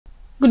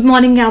Good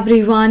morning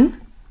everyone.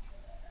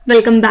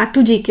 Welcome back to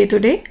GK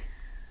Today.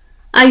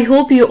 I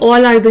hope you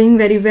all are doing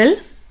very well,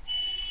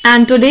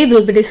 and today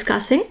we'll be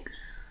discussing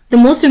the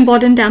most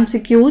important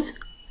MCQs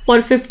for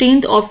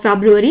 15th of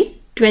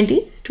February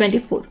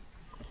 2024.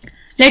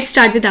 Let's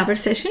start with our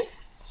session.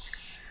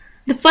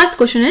 The first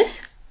question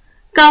is,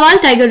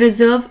 Kawal Tiger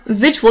Reserve,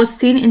 which was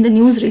seen in the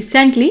news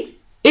recently,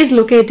 is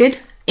located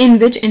in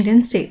which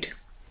Indian state?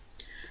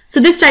 So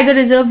this tiger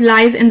reserve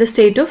lies in the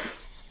state of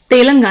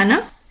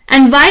Telangana.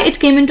 And why it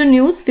came into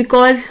news?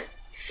 Because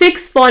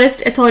 6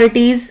 forest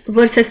authorities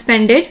were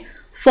suspended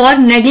for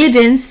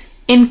negligence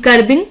in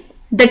curbing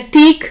the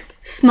teak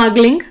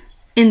smuggling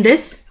in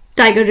this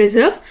tiger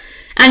reserve,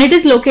 and it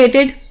is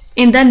located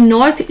in the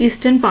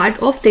northeastern part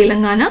of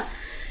Telangana.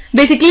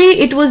 Basically,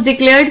 it was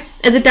declared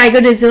as a tiger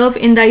reserve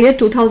in the year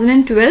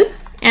 2012,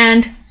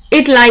 and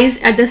it lies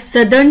at the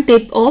southern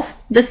tip of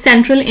the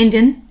central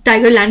Indian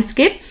tiger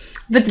landscape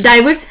with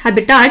diverse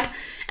habitat,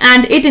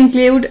 and it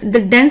includes the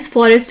dense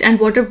forest and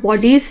water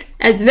bodies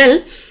as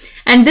well.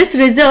 And this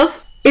reserve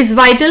is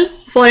vital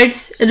for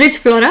its rich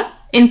flora,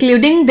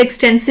 including the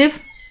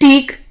extensive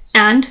teak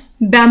and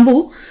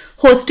bamboo,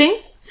 hosting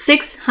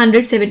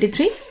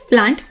 673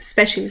 plant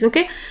species.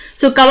 Okay,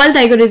 so Kawal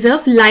Tiger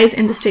Reserve lies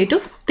in the state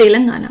of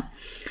Telangana.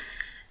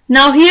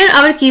 Now here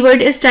our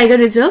keyword is tiger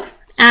reserve,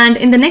 and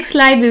in the next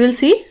slide we will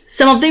see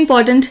some of the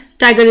important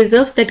tiger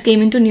reserves that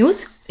came into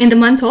news in the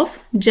month of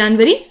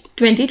January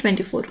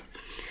 2024.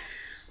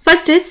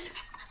 First is,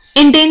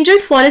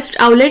 endangered forest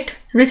owlet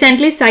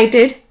recently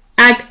sighted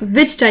at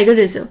which tiger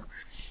reserve?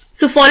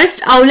 So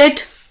forest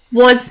owlet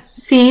was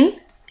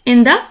seen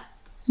in the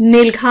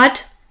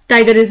Melghat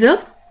Tiger Reserve,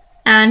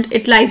 and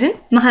it lies in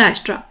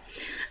Maharashtra.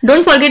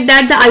 Don't forget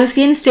that the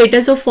IUCN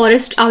status of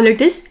forest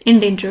owlet is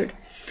endangered.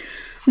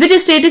 Which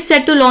state is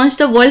set to launch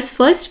the world's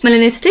first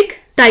melanistic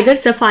tiger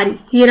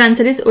safari? Here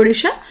answer is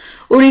Odisha.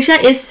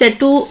 Odisha is set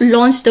to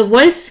launch the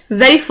world's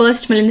very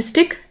first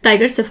melanistic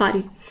tiger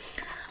safari.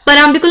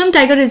 Parambiculam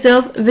Tiger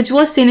Reserve, which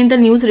was seen in the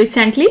news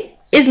recently,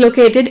 is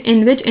located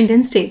in which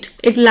Indian state?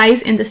 It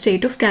lies in the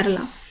state of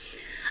Kerala.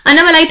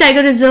 Annamalai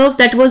Tiger Reserve,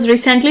 that was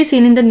recently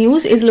seen in the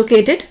news, is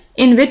located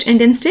in which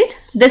Indian state?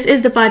 This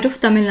is the part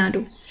of Tamil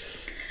Nadu.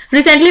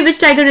 Recently, which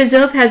tiger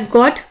reserve has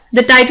got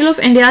the title of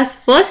India's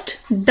first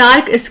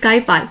dark sky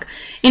park?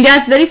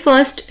 India's very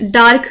first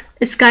dark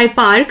sky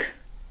park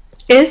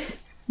is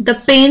the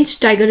Pench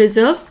Tiger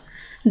Reserve,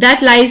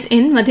 that lies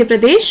in Madhya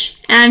Pradesh,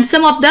 and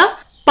some of the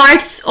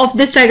parts of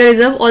this tiger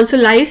reserve also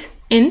lies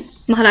in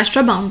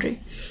Maharashtra boundary.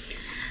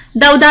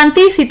 The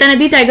Udanti Sita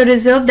Nadi Tiger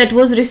Reserve, that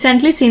was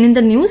recently seen in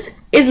the news,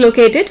 is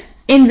located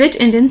in which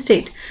Indian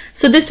state?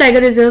 So this tiger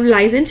reserve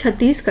lies in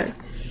Chhattisgarh.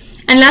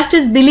 And last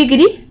is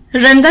Biligiri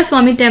Ranga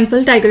Swami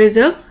Temple Tiger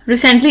Reserve,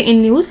 recently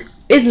in news,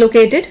 is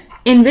located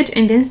in which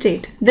Indian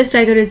state? This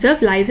tiger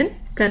reserve lies in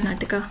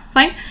Karnataka.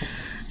 Fine.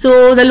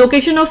 So the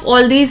location of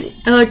all these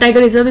tiger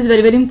reserve is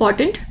very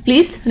important.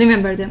 Please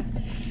remember them.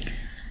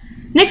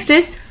 Next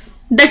is,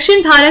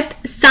 Dakshin Bharat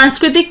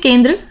Sanskritik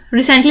Kendra,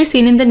 recently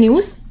seen in the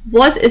news,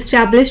 was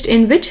established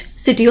in which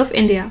city of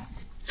India?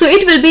 So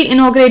it will be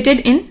inaugurated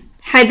in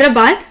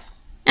Hyderabad,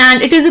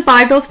 and it is a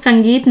part of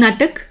Sangeet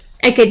Natak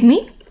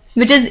Academy,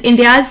 which is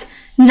India's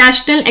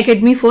National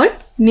Academy for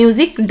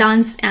Music,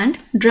 Dance and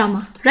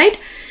Drama, right?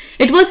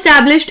 It was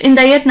established in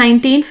the year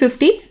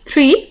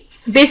 1953.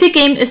 Basic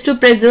aim is to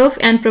preserve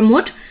and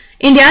promote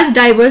India's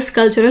diverse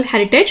cultural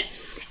heritage,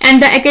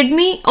 and the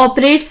academy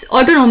operates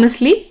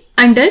autonomously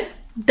under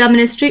the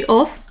Ministry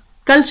of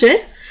Culture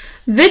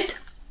with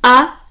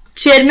a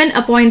chairman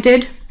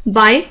appointed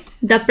by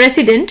the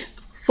president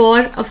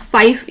for a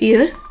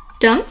 5-year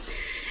term,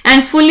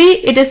 and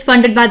fully it is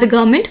funded by the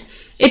government.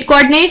 It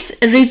coordinates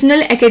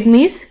regional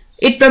academies,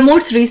 it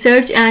promotes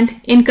research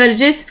and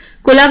encourages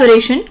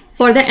collaboration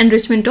for the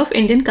enrichment of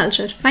Indian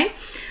culture. Fine.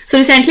 So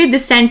recently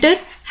this center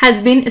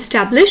has been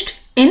established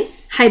in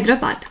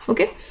Hyderabad.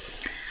 Okay.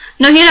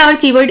 Now here our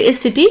keyword is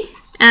city,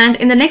 and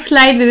in the next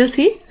slide we will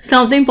see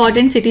some of the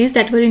important cities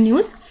that were in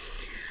news.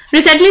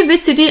 Recently,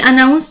 which city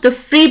announced the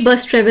free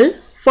bus travel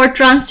for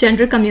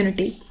transgender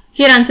community?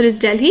 Here answer is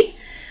Delhi.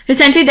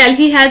 Recently,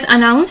 Delhi has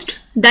announced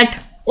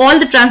that all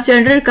the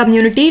transgender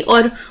community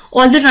or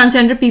all the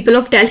transgender people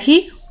of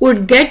Delhi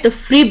would get the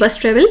free bus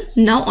travel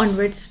now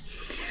onwards.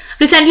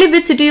 Recently,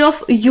 which city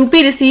of UP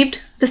received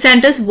the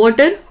Centre's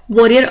Water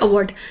Warrior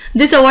Award?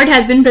 This award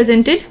has been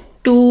presented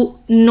to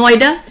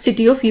Noida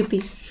city of UP.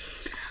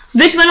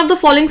 Which one of the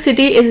following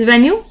city is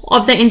venue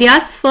of the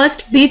India's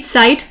first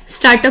beachside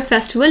startup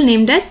festival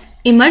named as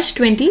Emerge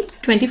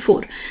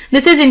 2024?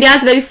 This is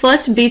India's very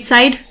first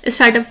beachside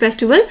startup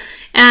festival,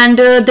 and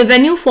the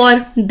venue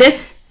for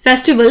this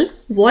festival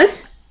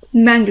was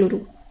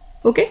Mangaluru.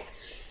 Okay.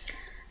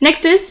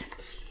 Next is,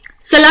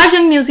 Salar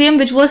Jung Museum,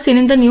 which was seen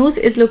in the news,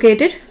 is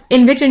located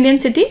in which Indian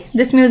city?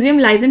 This museum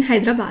lies in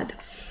Hyderabad.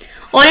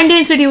 All India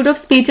Institute of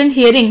Speech and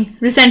Hearing,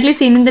 recently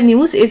seen in the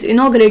news, is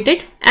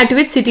inaugurated at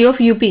which city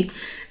of UP?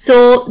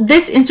 So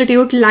this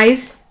institute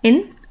lies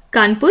in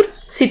Kanpur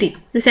city.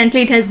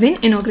 Recently it has been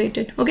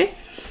inaugurated. Okay.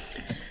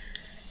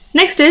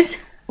 Next is,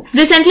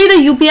 Recently,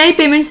 the UPI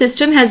payment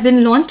system has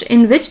been launched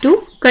in which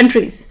two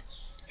countries?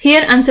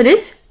 Here answer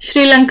is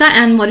Sri Lanka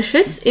and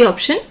Mauritius, A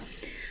option.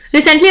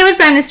 Recently, our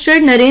Prime Minister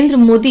Narendra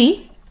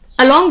Modi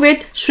along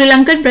with Sri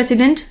Lankan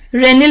President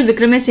Ranil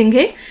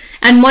Wickremesinghe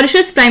and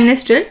Mauritius Prime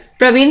Minister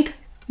Pravind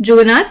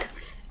Jugnauth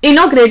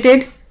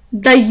inaugurated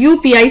the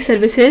UPI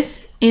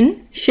services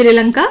in Sri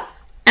Lanka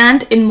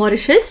and in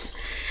Mauritius,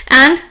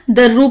 and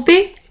the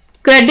RuPay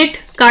credit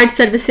card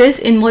services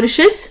in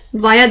Mauritius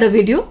via the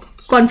video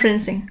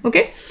conferencing.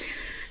 Okay,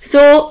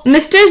 so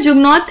Mr.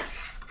 Jugnauth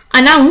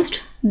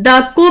announced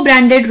the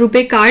co-branded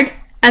RuPay card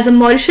as a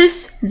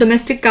Mauritius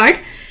domestic card,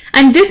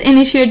 and this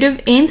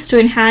initiative aims to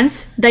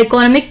enhance the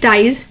economic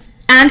ties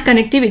and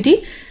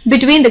connectivity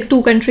between the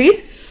two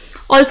countries.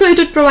 Also, it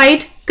would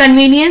provide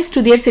convenience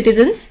to their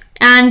citizens,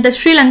 and the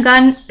Sri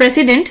Lankan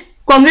President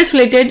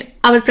congratulated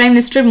our Prime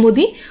Minister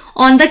Modi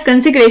on the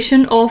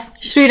consecration of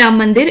Sri Ram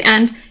Mandir,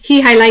 and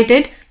he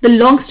highlighted the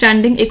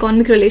long-standing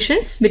economic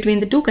relations between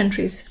the two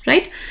countries,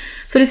 right?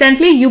 So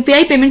recently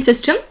UPI payment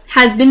system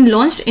has been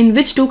launched in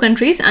which two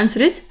countries?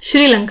 Answer is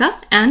Sri Lanka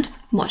and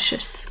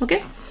Mauritius.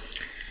 Okay.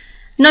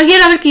 Now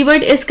here our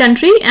keyword is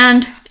country,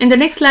 and in the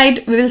next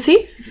slide we will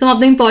see some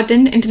of the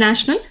important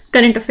international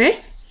current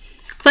affairs.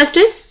 First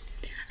is,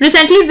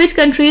 recently which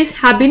countries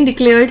have been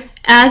declared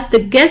as the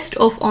guest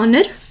of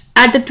honor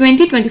at the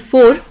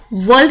 2024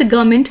 World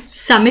Government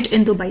Summit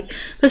in Dubai?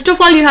 First of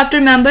all, you have to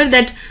remember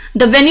that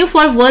the venue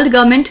for World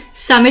Government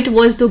Summit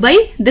was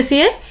Dubai this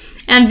year,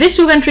 and which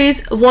two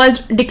countries were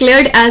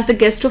declared as the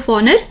guest of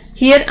honor?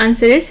 Here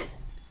answer is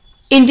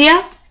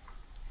India,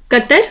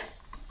 Qatar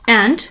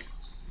and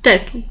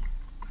Turkey.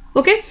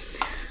 Okay,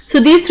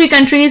 so these three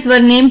countries were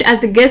named as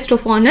the guest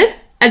of honor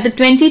at the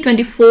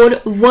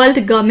 2024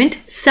 World Government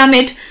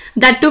Summit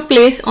that took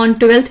place on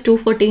 12th to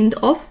 14th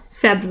of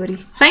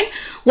February. Fine.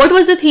 What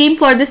was the theme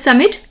for this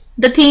summit?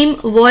 The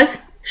theme was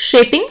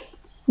shaping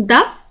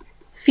the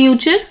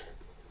future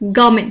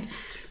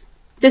governments.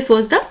 This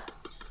was the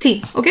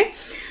theme. Okay.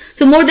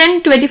 So more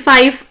than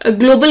 25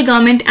 global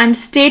government and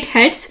state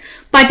heads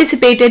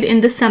participated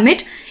in the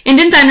summit.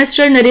 Indian Prime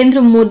Minister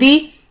Narendra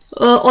Modi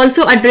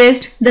also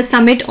addressed the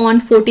summit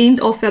on 14th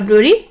of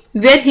February,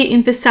 where he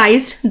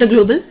emphasized the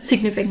global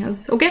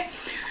significance. Okay.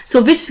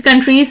 So which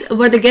countries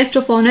were the guest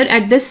of honor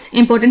at this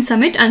important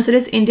summit? Answer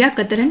is India,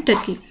 Qatar and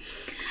Turkey.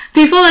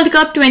 FIFA World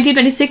Cup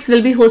 2026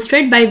 will be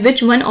hosted by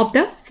which one of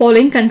the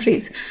following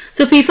countries?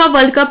 So FIFA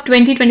World Cup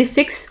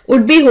 2026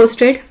 would be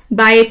hosted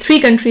by three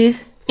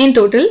countries in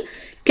total: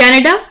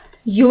 Canada,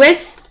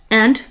 US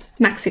and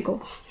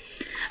Mexico.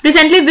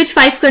 Recently, which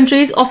five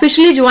countries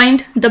officially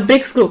joined the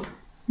BRICS group?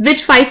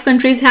 Which five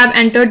countries have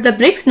entered the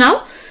BRICS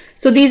now?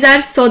 So these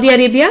are Saudi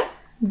Arabia,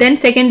 then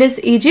second is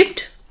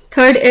Egypt,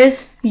 third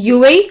is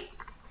UAE,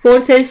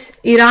 fourth is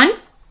Iran,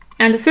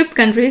 and the fifth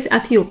country is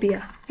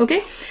Ethiopia.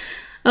 Okay.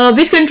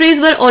 Which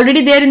countries were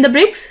already there in the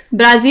BRICS?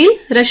 Brazil,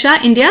 Russia,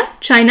 India,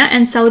 China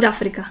and South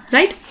Africa,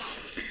 right?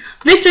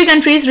 Which three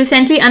countries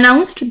recently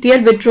announced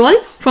their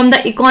withdrawal from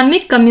the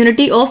economic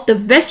community of the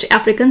West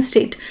African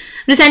state?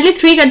 Recently,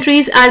 three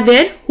countries are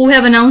there who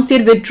have announced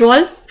their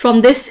withdrawal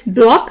from this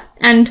bloc,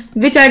 and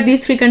which are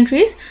these three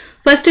countries?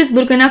 First is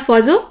Burkina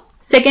Faso,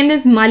 second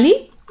is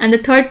Mali, and the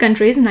third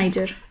country is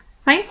Niger.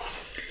 Fine.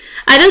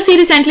 Aral Sea,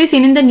 recently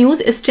seen in the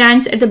news,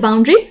 stands at the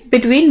boundary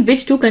between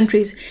which two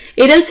countries?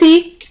 Aral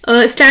Sea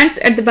stands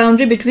at the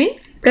boundary between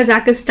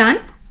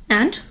Kazakhstan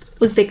and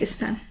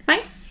Uzbekistan.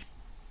 Fine.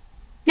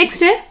 Next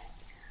here,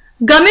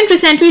 government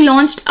recently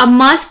launched a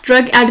mass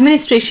drug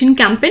administration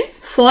campaign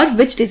for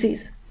which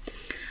disease?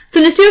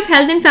 So Ministry of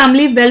Health and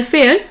Family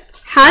Welfare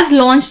has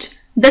launched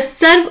the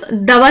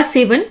Sarv Dawa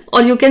Sevan,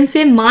 or you can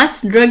say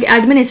mass drug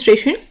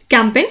administration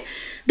campaign.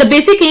 The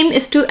basic aim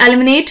is to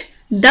eliminate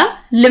the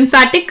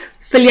lymphatic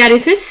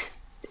filariasis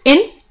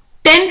in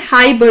 10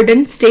 high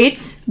burden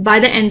states by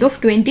the end of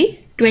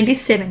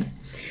 2027,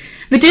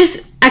 which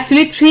is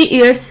actually 3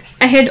 years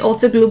ahead of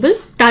the global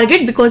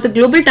target, because the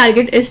global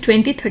target is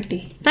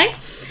 2030, right?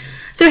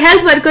 So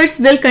health workers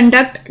will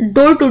conduct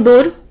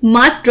door-to-door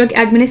mass drug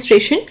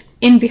administration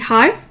in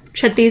Bihar,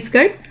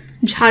 Chhattisgarh,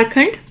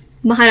 Jharkhand,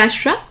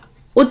 Maharashtra,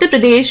 Uttar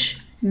Pradesh,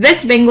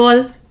 West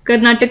Bengal,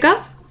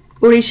 Karnataka,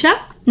 Odisha,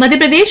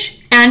 Madhya Pradesh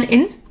and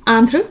in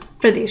Andhra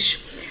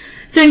Pradesh.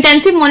 So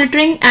intensive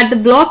monitoring at the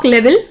block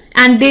level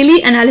and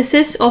daily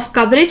analysis of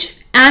coverage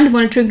and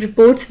monitoring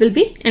reports will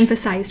be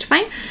emphasized.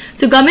 Fine.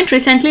 So government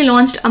recently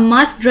launched a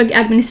mass drug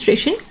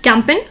administration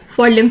campaign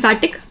for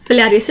lymphatic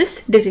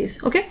filariasis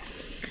disease. Okay.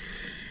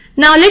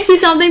 Now let's see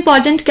some of the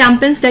important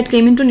campaigns that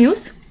came into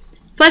news.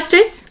 First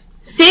is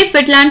Safe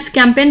Wetlands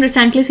campaign,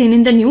 recently seen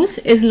in the news,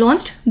 is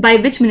launched by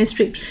which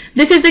ministry?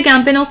 This is the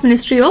campaign of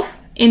Ministry of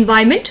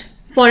Environment,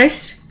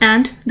 Forest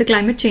and the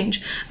Climate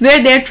Change,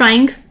 where they are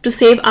trying to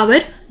save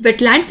our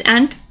wetlands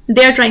and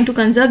they are trying to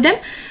conserve them.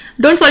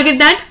 Don't forget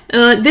that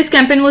this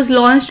campaign was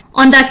launched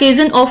on the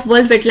occasion of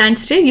World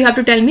Wetlands Day. You have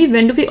to tell me,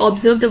 when do we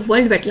observe the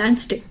World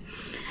Wetlands Day?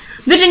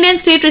 Which Indian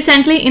state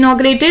recently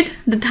inaugurated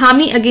the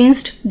Dhami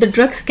Against the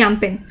Drugs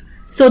campaign?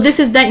 So this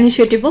is the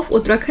initiative of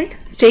Uttarakhand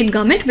state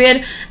government,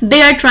 where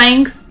they are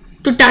trying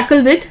to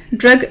tackle with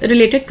drug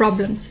related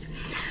problems.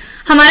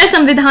 हमारा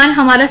संविधान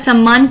हमारा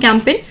सम्मान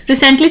campaign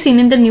recently seen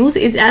in the news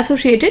is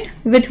associated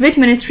with which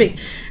ministry?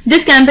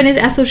 This campaign is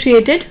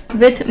associated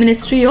with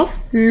Ministry of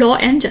Law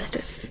and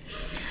Justice.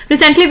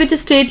 Recently, which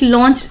state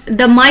launched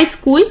the My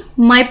School,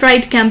 My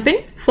Pride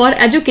campaign for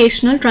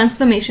educational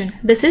transformation?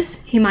 This is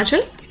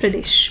Himachal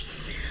Pradesh.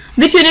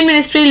 Which union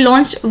ministry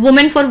launched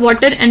Women for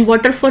Water and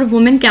Water for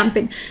Women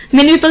campaign?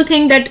 Many people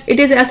think that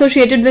it is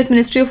associated with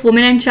Ministry of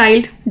Women and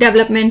Child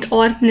Development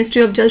or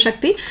Ministry of Jal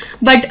Shakti,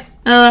 but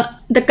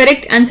the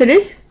correct answer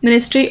is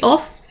Ministry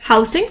of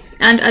Housing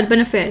and Urban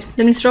Affairs,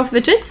 the minister of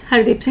which is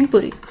Hardeep Singh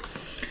Puri.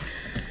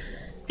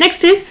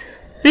 Next is,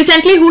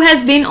 recently who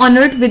has been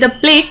honored with a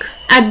plaque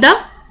at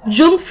the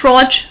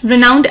Jungfraujoch,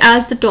 renowned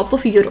as the top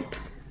of Europe?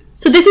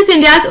 So this is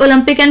India's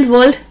Olympic and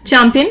World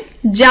Champion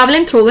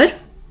javelin thrower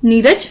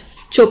Neeraj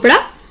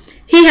Chopra.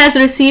 He has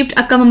received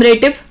a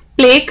commemorative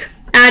plaque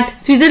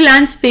at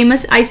Switzerland's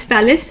famous ice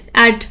palace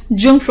at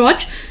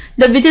Jungfraujoch,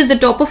 which is the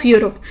top of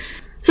Europe.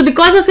 So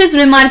because of his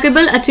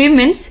remarkable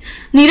achievements,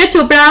 Neeraj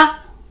Chopra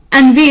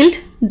unveiled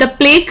the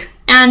plaque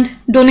and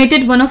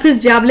donated one of his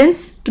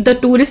javelins to the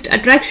tourist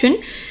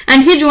attraction,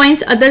 and he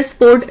joins other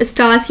sport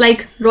stars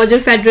like Roger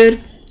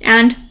Federer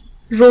and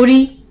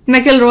Rory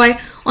McIlroy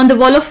on the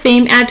Wall of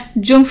Fame at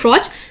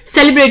Jungfraujoch,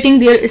 celebrating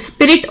their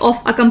spirit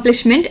of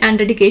accomplishment and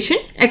dedication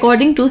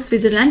according to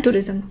Switzerland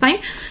tourism.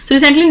 Fine. So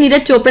recently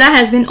Neeraj Chopra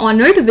has been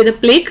honored with a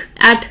plaque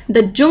at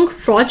the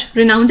Jungfraujoch,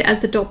 renowned as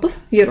the top of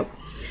Europe.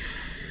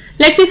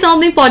 Let's see some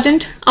of the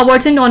important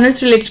awards and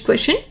honors related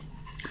question.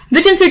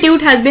 Which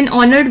institute has been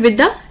honored with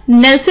the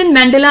Nelson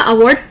Mandela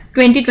Award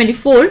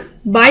 2024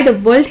 by the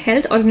World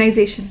Health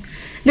Organization?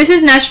 This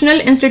is National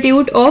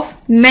Institute of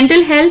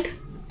Mental Health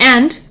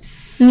and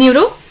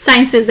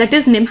Neurosciences, that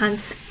is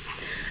NIMHANS.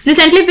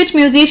 Recently, which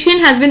musician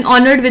has been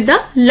honored with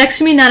the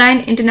Lakshmi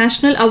Narayan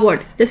International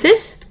Award? This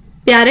is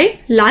Pyare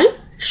Lal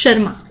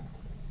Sharma.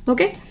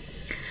 Okay.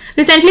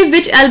 Recently,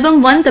 which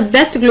album won the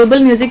Best Global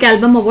Music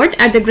Album Award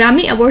at the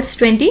Grammy Awards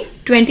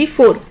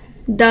 2024?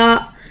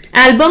 The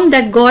album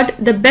that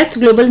got the Best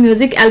Global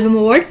Music Album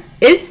Award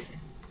is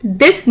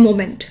This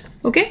Moment.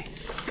 Okay.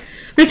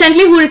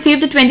 Recently, who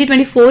received the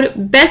 2024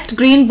 Best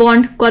Green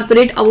Bond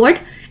Corporate Award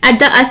at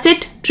the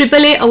Asset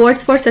AAA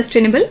Awards for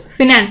Sustainable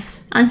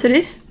Finance? Answer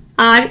is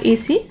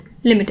REC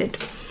Limited.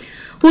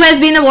 Who has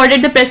been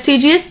awarded the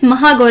prestigious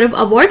Mahagourav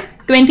Award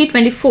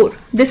 2024?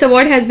 This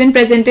award has been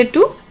presented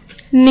to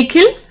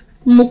Nikhil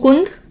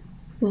Mukund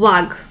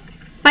Wagh.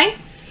 Fine.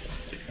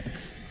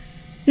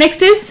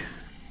 Next is,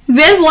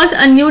 where was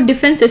a new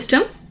defense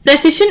system,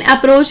 precision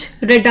approach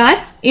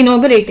radar,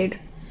 inaugurated?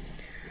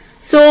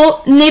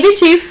 So Navy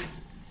Chief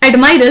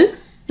Admiral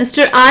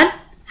Mr. R.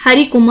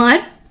 Hari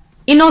Kumar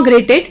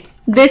inaugurated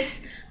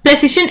this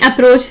precision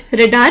approach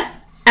radar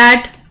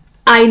at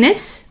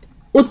INS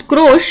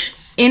Utkrosh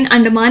in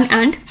Andaman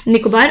and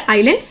Nicobar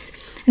Islands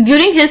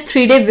during his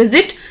 3-day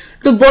visit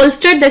to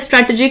bolster the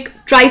strategic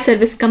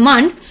tri-service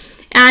command,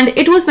 and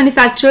it was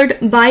manufactured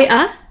by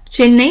a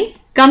Chennai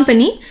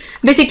company.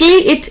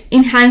 Basically, it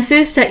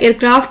enhances the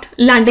aircraft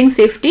landing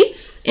safety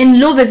in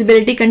low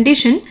visibility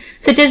condition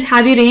such as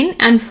heavy rain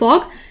and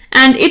fog,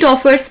 and it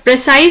offers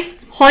precise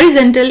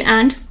horizontal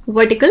and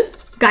vertical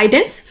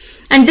guidance,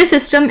 and this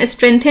system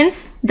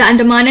strengthens the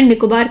Andaman and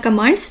Nicobar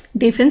Command's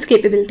defense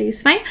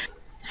capabilities. Fine.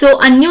 So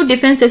a new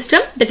defense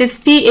system, that is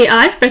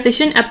PAR,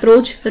 Precision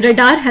Approach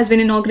Radar, has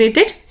been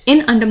inaugurated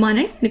in Andaman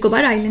and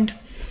Nicobar Island.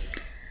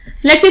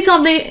 Let's see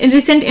some of the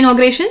recent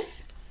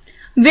inaugurations.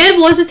 Where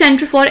was the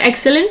Center for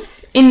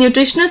Excellence in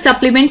Nutritional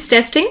Supplements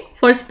Testing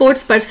for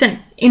Sports Person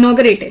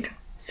inaugurated?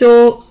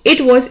 So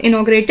it was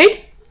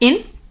inaugurated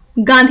in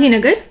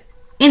Gandhinagar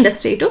in the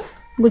state of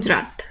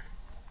Gujarat.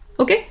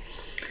 Okay.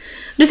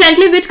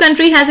 Recently, which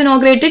country has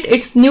inaugurated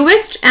its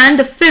newest and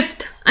the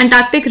 5th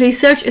Antarctic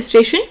research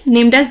station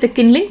named as the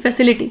Kindling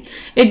Facility?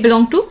 It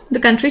belonged to the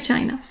country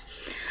China.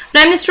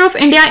 Prime Minister of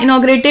India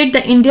inaugurated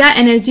the India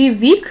Energy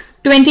Week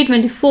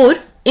 2024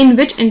 in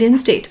which Indian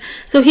state?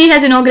 So he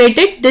has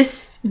inaugurated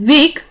this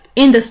week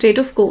in the state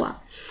of Goa.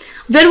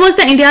 Where was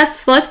the India's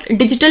first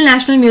Digital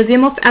National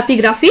Museum of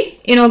Epigraphy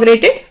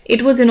inaugurated?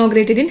 It was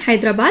inaugurated in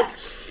Hyderabad.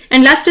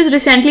 And last is,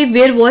 recently,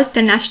 where was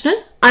the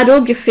National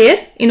Arogya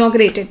Fair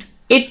inaugurated?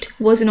 It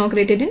was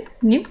inaugurated in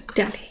New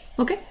Delhi.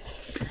 Okay.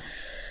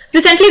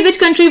 Recently, which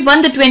country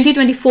won the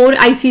 2024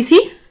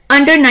 ICC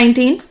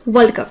Under-19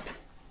 World Cup?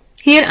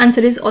 Here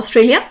answer is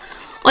Australia.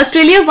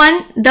 Australia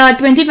won the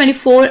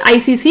 2024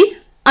 ICC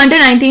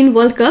Under-19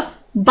 World Cup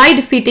by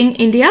defeating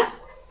India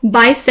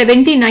by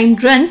 79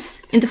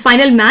 runs in the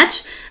final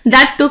match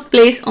that took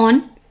place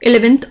on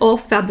 11th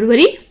of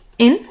February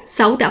in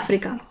South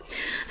Africa.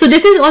 So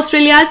this is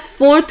Australia's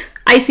 4th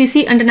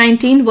ICC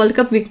Under-19 World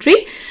Cup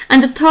victory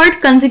and the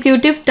 3rd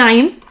consecutive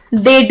time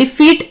they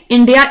defeat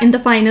India in the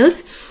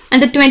finals,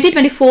 and the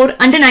 2024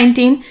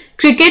 Under-19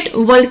 Cricket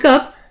World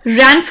Cup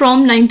ran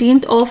from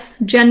 19th of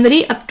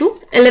January up to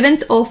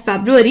 11th of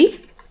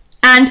February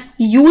and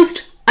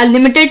used a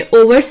limited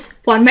overs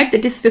format,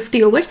 that is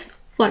 50 overs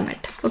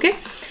format. Okay.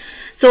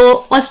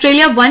 So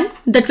Australia won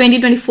the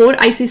 2024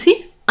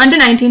 ICC Under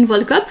 19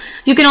 World Cup.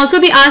 You can also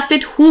be asked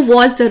that who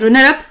was the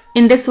runner-up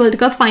in this World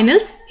Cup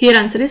finals. Here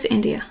answer is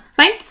India.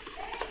 Fine.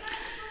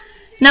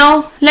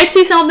 Now let's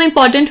see some of the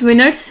important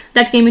winners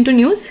that came into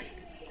news.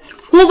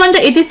 Who won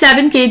the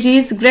 87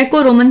 kgs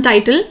Greco-Roman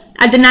title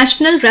at the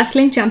National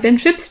Wrestling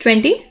Championships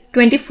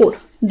 2024?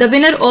 The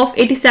winner of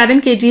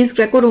 87 kgs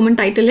Greco-Roman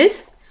title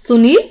is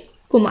Sunil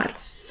Kumar.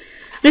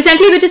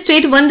 Recently, which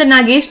state won the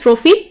Nagesh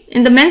Trophy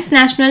in the men's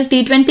national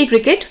T20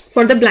 cricket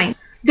for the blind?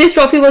 This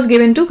trophy was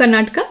given to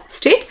Karnataka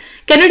state.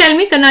 Can you tell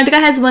me Karnataka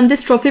has won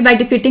this trophy by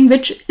defeating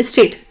which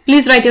state?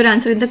 Please write your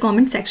answer in the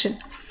comment section.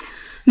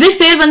 Which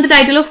player won the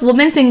title of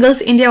Women's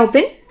Singles India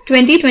Open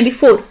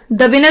 2024?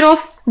 The winner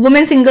of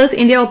Women's Singles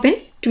India Open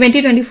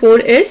 2024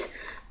 is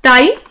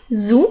Tai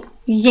Tzu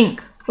Ying.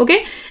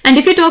 Okay, and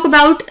if you talk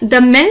about the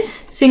men's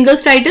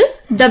singles title,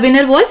 the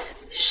winner was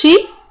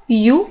Shi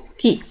Yu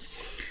Ki.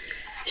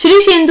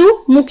 Shri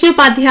Shendu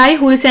Mukhopadhyay,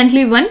 who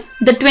recently won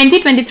the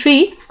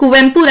 2023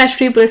 Kuvempu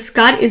Rashtriya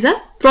Puraskar, is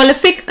a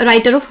prolific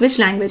writer of which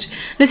language?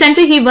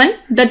 Recently he won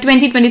the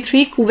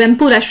 2023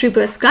 Kuvempu Rashtriya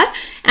Puraskar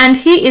and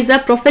he is a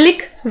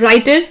prolific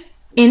writer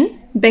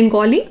in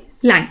Bengali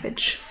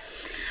language.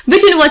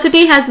 Which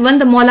university has won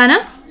the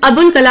Maulana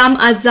Abul Kalam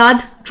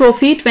Azad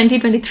Trophy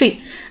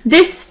 2023?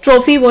 This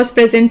trophy was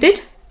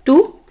presented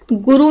to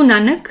Guru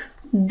Nanak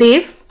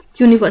Dev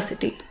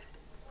University.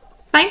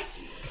 Fine.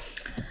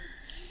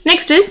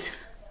 Next is,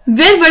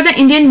 where were the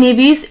Indian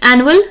Navy's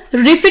annual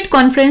Refit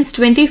Conference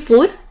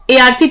 24,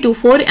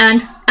 ARC24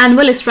 and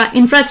Annual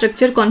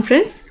Infrastructure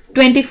Conference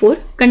 24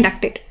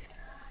 conducted?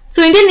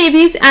 So Indian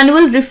Navy's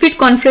annual Refit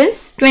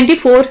Conference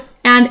 24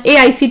 and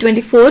AIC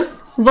 24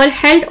 were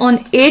held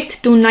on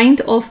 8th to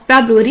 9th of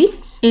February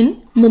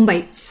in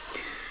Mumbai.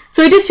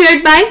 So it is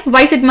chaired by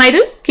Vice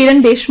Admiral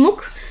Kiran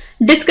Deshmukh.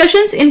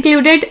 Discussions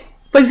included,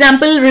 for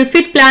example,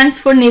 refit plans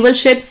for naval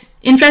ships,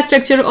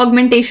 infrastructure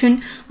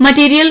augmentation,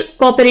 material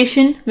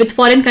cooperation with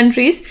foreign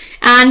countries,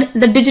 and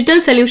the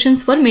digital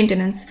solutions for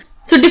maintenance.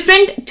 So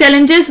different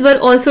challenges were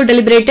also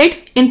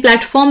deliberated in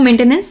platform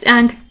maintenance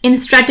and in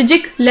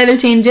strategic level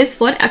changes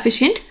for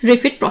efficient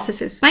refit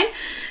processes. Fine.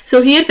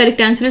 So here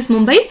correct answer is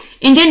Mumbai.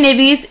 Indian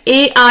Navy's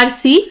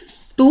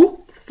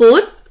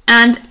ARC-24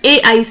 and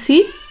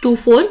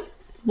AIC-24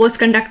 was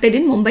conducted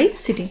in Mumbai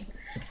city.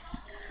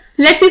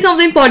 Let's see some of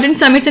the important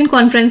summits and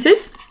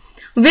conferences.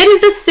 Where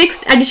is the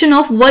 6th edition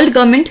of World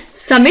Government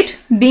Summit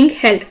being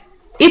held?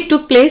 It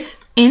took place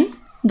in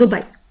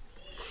Dubai.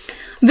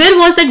 Where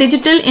was the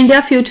Digital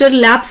India Future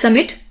Lab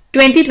Summit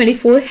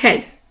 2024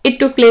 held? It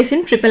took place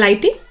in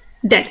IIIT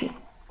Delhi.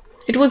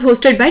 It was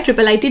hosted by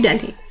IIIT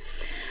Delhi.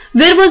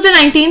 Where was the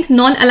 19th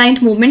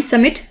Non-Aligned Movement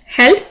Summit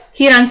held?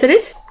 Here answer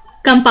is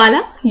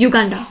Kampala,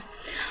 Uganda.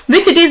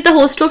 Which city is the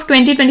host of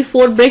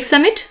 2024 BRICS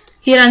Summit?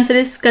 Here answer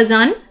is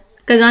Kazan.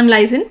 Kazan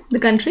lies in the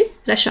country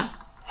Russia.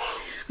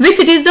 Which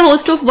city is the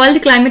host of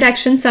World Climate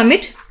Action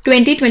Summit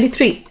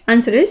 2023?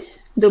 Answer is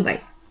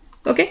Dubai.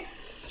 Okay.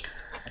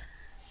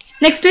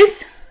 Next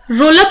is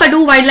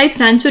Rolapadu Wildlife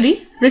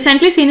Sanctuary,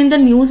 recently seen in the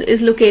news,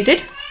 is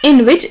located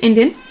in which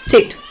Indian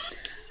state?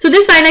 So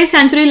this wildlife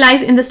sanctuary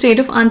lies in the state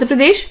of Andhra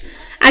Pradesh.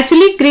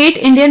 Actually, Great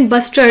Indian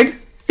Bustard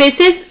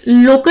faces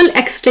local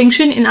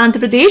extinction in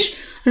Andhra Pradesh,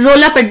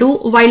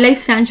 Rolapadu Wildlife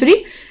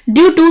Sanctuary,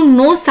 due to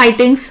no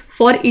sightings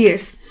for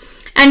years.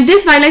 And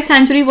this wildlife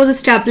sanctuary was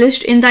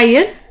established in the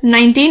year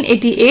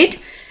 1988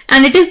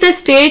 and it is the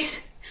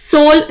state's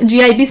sole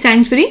GIB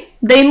sanctuary,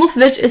 the aim of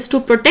which is to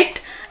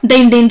protect the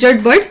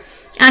endangered bird,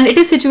 and it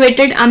is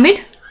situated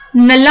amid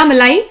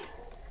Nallamalai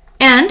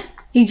and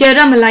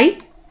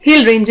Yerramalai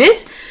hill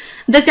ranges.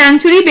 The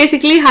sanctuary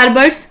basically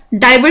harbors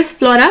diverse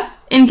flora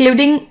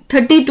including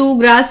 32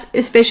 grass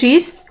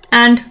species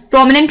and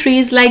prominent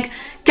trees like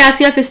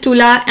Cassia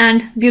fistula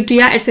and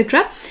Butea,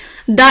 etc.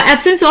 The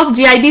absence of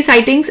GIB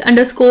sightings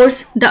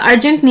underscores the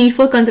urgent need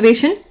for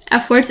conservation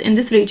efforts in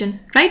this region,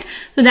 right?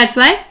 So that's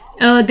why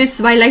this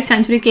wildlife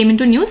sanctuary came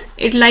into news.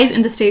 It lies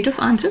in the state of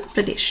Andhra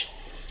Pradesh.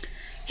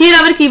 Here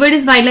our keyword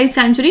is wildlife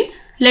sanctuary.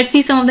 Let's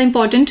see some of the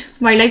important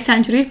wildlife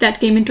sanctuaries that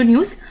came into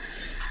news.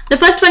 The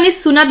first one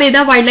is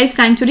Sunabeda Wildlife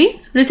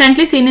Sanctuary,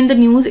 recently seen in the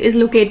news, is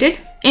located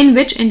in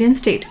which Indian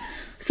state?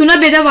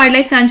 Sunabeda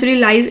Wildlife Sanctuary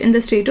lies in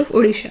the state of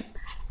Odisha.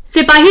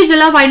 Sipahi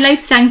Jala Wildlife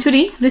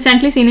Sanctuary,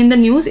 recently seen in the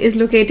news, is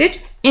located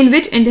in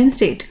which Indian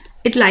state?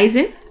 It lies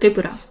in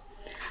Tripura.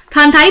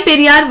 Thanthai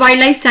Periyar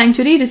Wildlife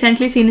Sanctuary,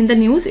 recently seen in the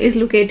news, is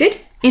located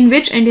in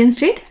which Indian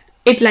state?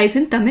 It lies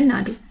in Tamil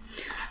Nadu.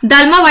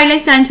 Dalma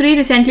Wildlife Sanctuary,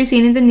 recently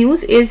seen in the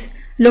news, is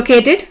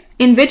located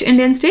in which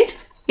Indian state?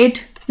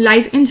 It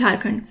lies in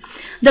Jharkhand.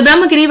 The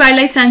Brahmagiri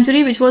Wildlife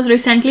Sanctuary, which was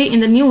recently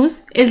in the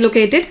news, is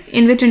located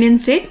in which Indian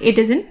state? It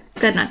is in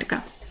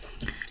Karnataka.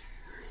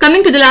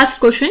 Coming to the last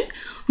question,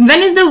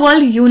 when is the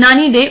World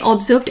Unani Day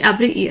observed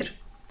every year?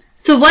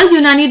 So World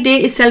Unani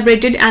Day is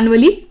celebrated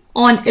annually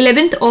on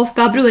 11th of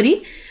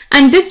February,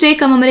 and this day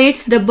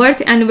commemorates the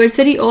birth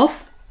anniversary of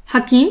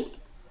Hakim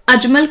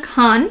Ajmal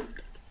Khan,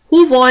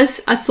 who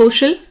was a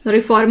social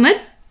reformer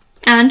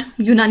and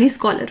Unani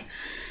scholar.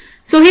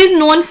 So he is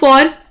known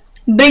for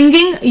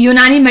bringing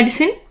Unani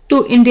medicine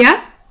to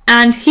India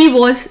and he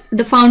was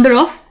the founder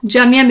of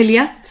Jamia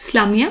Millia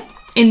Islamia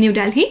in New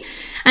Delhi.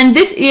 And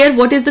this year,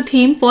 what is the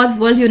theme for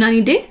World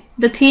Unani Day?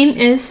 The theme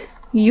is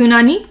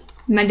Unani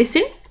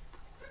medicine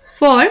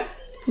for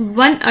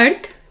one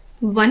earth,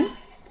 one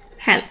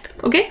health.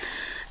 Okay,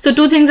 so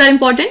two things are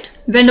important.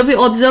 When do we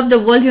observe the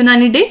World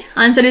Unani Day?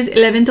 Answer is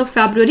 11th of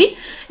February.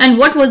 And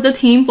what was the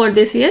theme for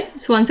this year?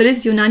 So answer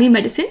is Unani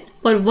medicine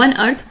for one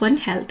earth, one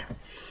health.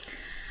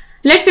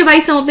 Let's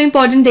revise some of the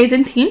important days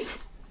and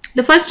themes.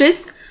 The first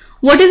is,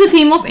 what is the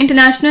theme of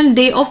International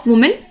Day of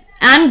Women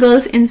and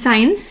Girls in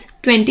Science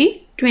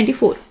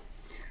 2024?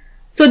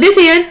 So this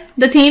year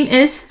the theme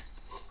is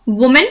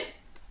Women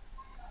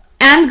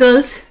and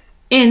Girls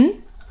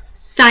in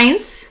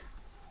Science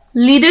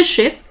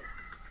Leadership,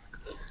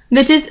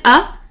 which is a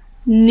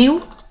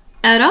new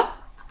era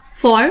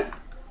for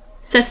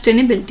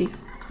sustainability.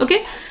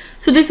 Okay,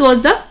 so this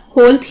was the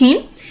whole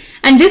theme,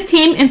 and this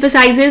theme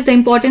emphasizes the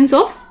importance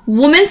of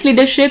women's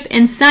leadership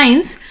in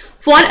science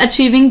for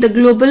achieving the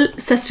global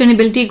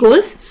sustainability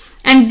goals.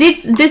 And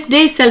this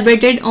day is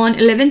celebrated on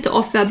 11th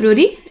of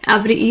February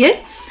every year.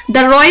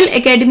 The Royal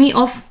Academy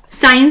of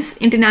Science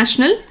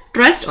International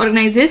Trust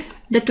organizes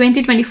the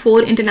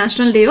 2024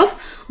 International Day of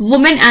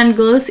Women and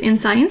Girls in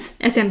Science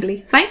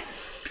Assembly. Fine.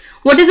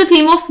 What is the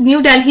theme of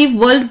New Delhi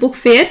World Book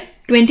Fair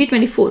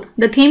 2024?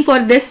 The theme for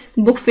this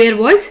book fair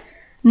was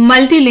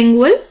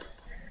Multilingual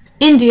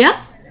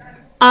India,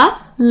 a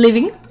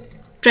Living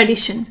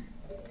Tradition.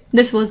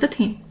 This was the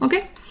theme.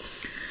 Okay.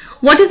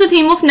 What is the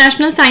theme of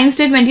National Science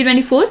Day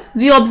 2024?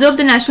 We observe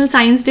the National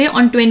Science Day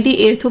on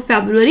 28th of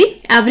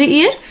February every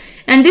year,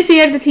 and this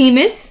year the theme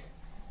is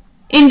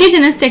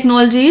Indigenous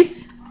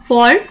Technologies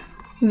for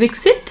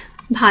Viksit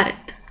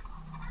Bharat.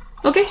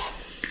 Okay.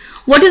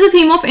 What is the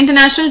theme of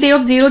International Day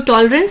of Zero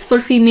Tolerance for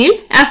Female,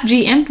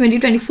 FGM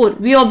 2024?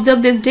 We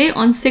observe this day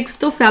on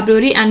 6th of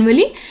February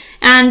annually,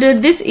 and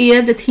this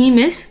year the theme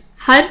is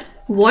Her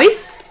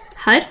Voice,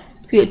 Her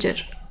Future.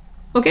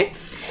 Okay.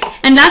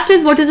 And last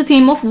is, what is the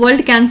theme of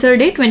World Cancer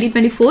Day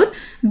 2024?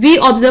 We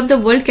observe the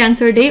World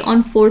Cancer Day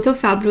on 4th of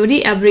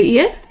February every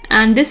year,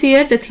 and this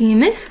year the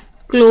theme is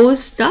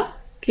Close the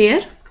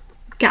Care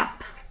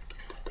Gap.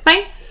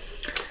 Fine.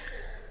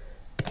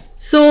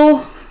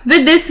 So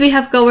with this we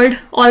have covered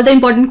all the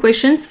important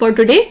questions for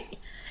today,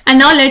 and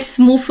now let's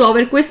move to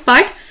our quiz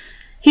part.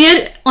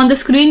 Here on the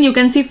screen you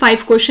can see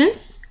 5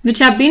 questions which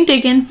have been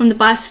taken from the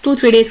past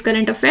 2-3 days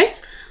current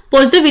affairs.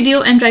 Pause the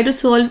video and try to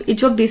solve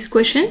each of these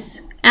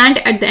questions, and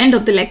at the end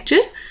of the lecture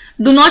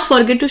do not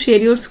forget to share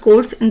your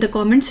scores in the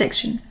comment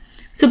section.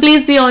 So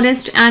please be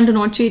honest and do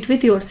not cheat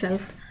with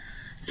yourself.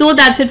 So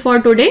that's it for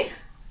today.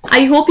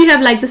 I hope you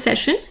have liked the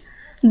session.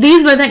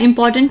 These were the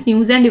important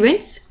news and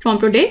events from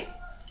today,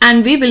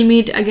 and we will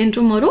meet again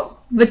tomorrow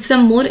with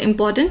some more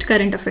important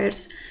current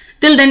affairs.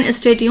 Till then,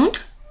 stay tuned.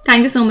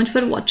 Thank you so much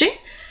for watching,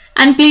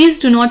 and please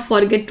do not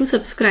forget to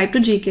subscribe to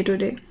GK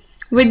Today.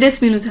 With this,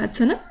 Minu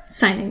Hatsana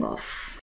signing off.